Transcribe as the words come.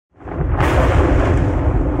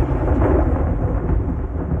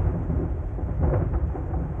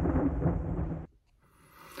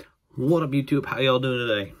What up, YouTube? How y'all doing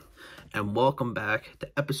today? And welcome back to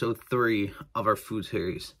episode 3 of our food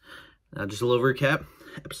series. Now, just a little recap.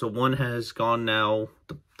 Episode 1 has gone now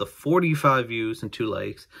the 45 views and 2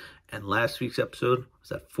 likes. And last week's episode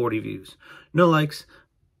was at 40 views. No likes.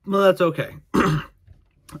 Well, that's okay.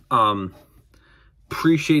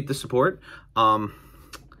 Appreciate the support.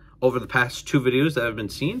 Over the past 2 videos that I've been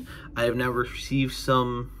seeing, I have now received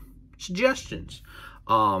some suggestions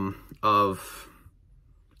of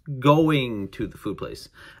going to the food place.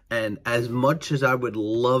 And as much as I would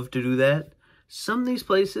love to do that, some of these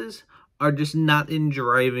places are just not in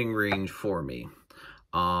driving range for me.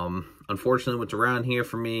 Unfortunately, what's around here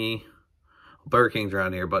for me, Burger King's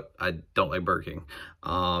around here, but I don't like Burger King.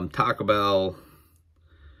 Taco Bell,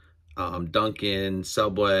 Dunkin',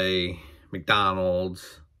 Subway,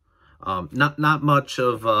 McDonald's. Not much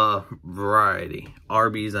of variety.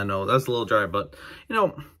 Arby's, I know that's a little dry, but you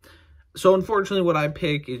know. So unfortunately, what I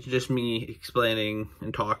pick is just me explaining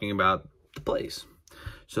and talking about the place.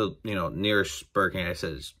 So, you know, nearest Burger King, I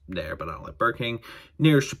said is there, but I don't like Burger King.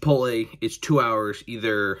 Nearest Chipotle, it's 2 hours,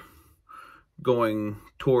 either going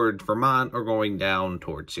toward Vermont or going down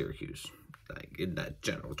towards Syracuse, like in that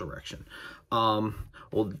general direction.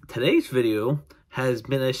 Well, today's video has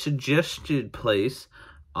been a suggested place.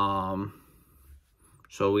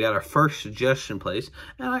 So we got our first suggestion place,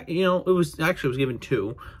 and it was given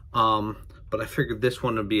 2. But I figured this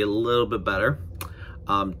one would be a little bit better.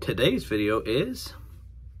 Today's video is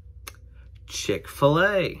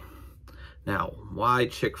Chick-fil-A. Now, why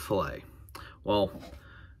Chick-fil-A? Well,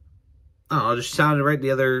 I don't know, it just sounded right.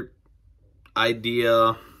 The other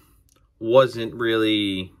idea wasn't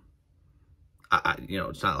really,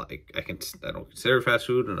 it's not like I don't consider it fast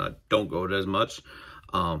food, and I don't go to it as much.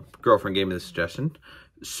 Girlfriend gave me the suggestion.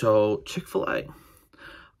 So, Chick-fil-A.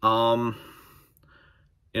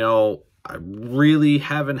 I really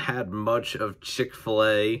haven't had much of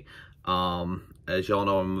Chick-fil-A. As y'all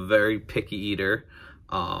know, I'm a very picky eater.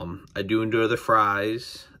 I do enjoy the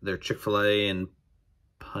fries. They're Chick-fil-A and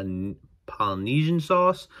Polynesian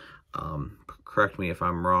sauce. Correct me if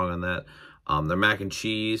I'm wrong on that. They're mac and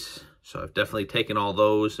cheese. So I've definitely taken all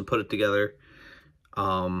those and put it together.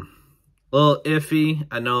 A little iffy.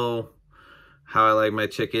 I know how I like my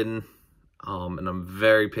chicken. And I'm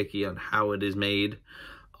very picky on how it is made.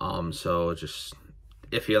 So just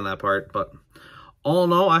iffy on that part, but all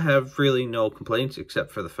in all, I have really no complaints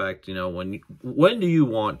except for the fact, when do you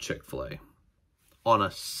want Chick-fil-A? On a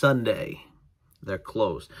Sunday, they're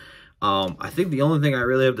closed. I think the only thing I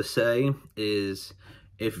really have to say is,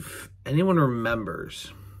 if anyone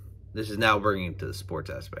remembers, this is now bringing it to the sports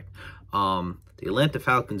aspect. The Atlanta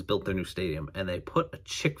Falcons built their new stadium, and they put a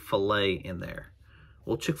Chick-fil-A in there.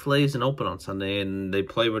 Well, Chick-fil-A isn't open on Sunday, and they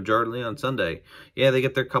play majority on Sunday. Yeah, they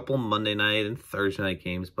get their couple Monday night and Thursday night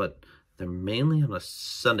games, but they're mainly on a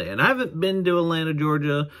Sunday. And I haven't been to Atlanta,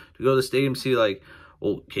 Georgia to go to the stadium see, like,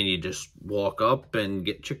 well, can you just walk up and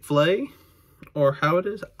get Chick-fil-A? Or how it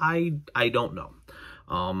is? I don't know.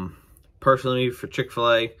 Personally, for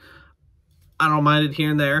Chick-fil-A, I don't mind it here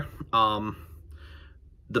and there.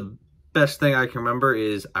 The best thing I can remember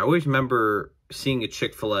is I always remember seeing a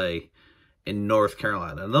Chick-fil-A in North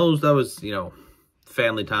Carolina, and that was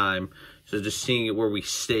family time, so just seeing it where we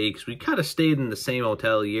stayed, because we kind of stayed in the same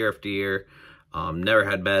hotel year after year. Never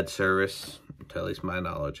had bad service, to at least my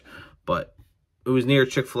knowledge, but it was near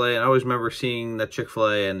Chick-fil-A, and I always remember seeing that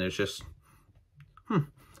Chick-fil-A, and it's just,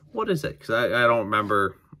 what is it? Because I don't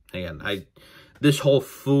remember. Again, this whole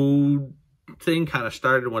food thing kind of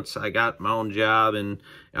started once I got my own job, and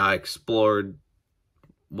I explored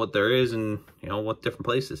what there is and what different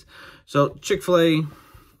places. So Chick-fil-A,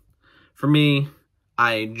 for me,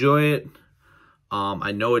 I enjoy it.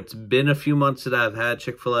 I know it's been a few months that I've had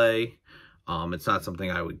Chick-fil-A. It's not something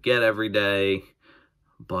I would get every day,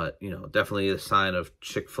 but definitely a sign of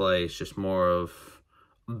Chick-fil-A. It's just more of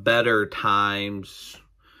better times.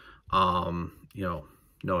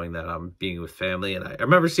 Knowing that I'm being with family, and I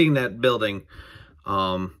remember seeing that building,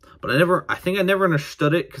 but I think I never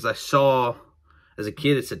understood it, because I saw, as a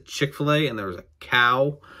kid, it said Chick-fil-A, and there was a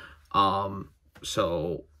cow.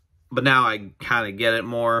 But now I kind of get it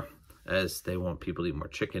more, as they want people to eat more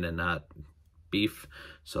chicken and not beef.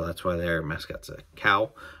 So that's why their mascot's a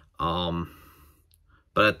cow.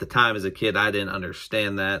 But at the time, as a kid, I didn't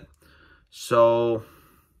understand that. So,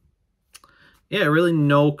 yeah, really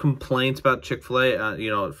no complaints about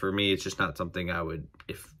Chick-fil-A. For me, it's just not something I would,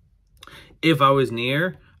 if I was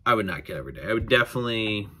near, I would not get every day. I would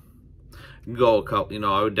definitely go a couple,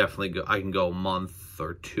 I would definitely go, I can go a month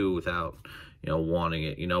or 2 without, wanting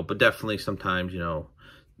it, but definitely sometimes,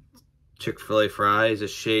 Chick-fil-A fries, a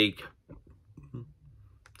shake,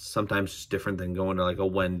 sometimes it's different than going to like a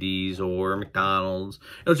Wendy's or McDonald's.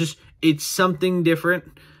 It's something different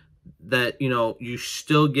that, you know, you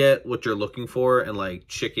still get what you're looking for, and like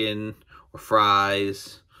chicken or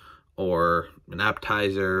fries or an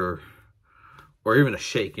appetizer or even a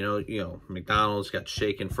shake. You know, McDonald's got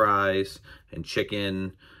shake and fries and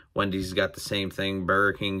chicken. Wendy's got the same thing.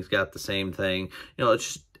 Burger King's got the same thing. You know,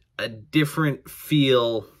 it's just a different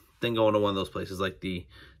feel than going to one of those places like the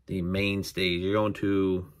main stage. You're going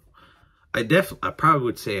to, I probably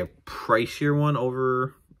would say a pricier one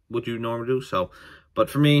over what you normally do. So, but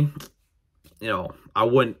for me, you know, I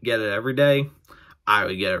wouldn't get it every day. I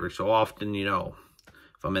would get it every so often. You know,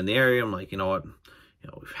 if I'm in the area, I'm like, you know what, you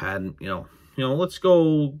know, we've had, you know, let's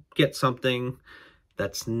go get something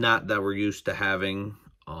that's not that we're used to having.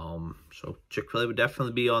 So Chick-fil-A would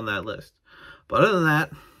definitely be on that list. But other than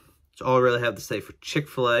that, that's all I really have to say for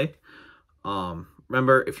Chick-fil-A.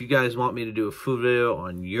 Remember, if you guys want me to do a food video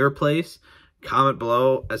on your place, comment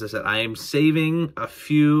below. As I said, I am saving a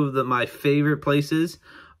few of my favorite places.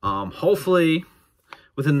 Hopefully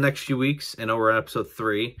within the next few weeks. I know we're on episode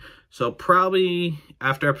 3. So probably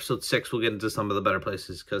after episode 6, we'll get into some of the better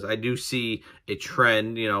places, because I do see a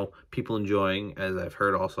trend, you know, people enjoying, as I've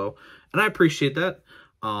heard also. And I appreciate that.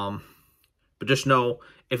 But just know,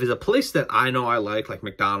 if it's a place that I know I like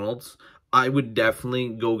McDonald's, I would definitely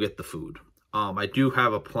go get the food. I do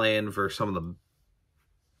have a plan for some of the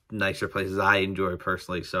nicer places I enjoy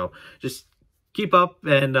personally. So just keep up,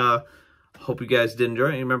 and hope you guys did enjoy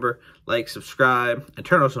it. And remember, like, subscribe, and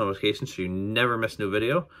turn on notifications so you never miss a new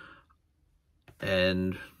video.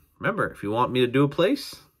 And remember, if you want me to do a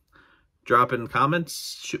place, drop it in the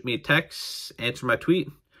comments, shoot me a text, answer my tweet,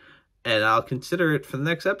 and I'll consider it for the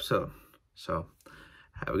next episode. So,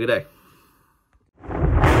 have a good day.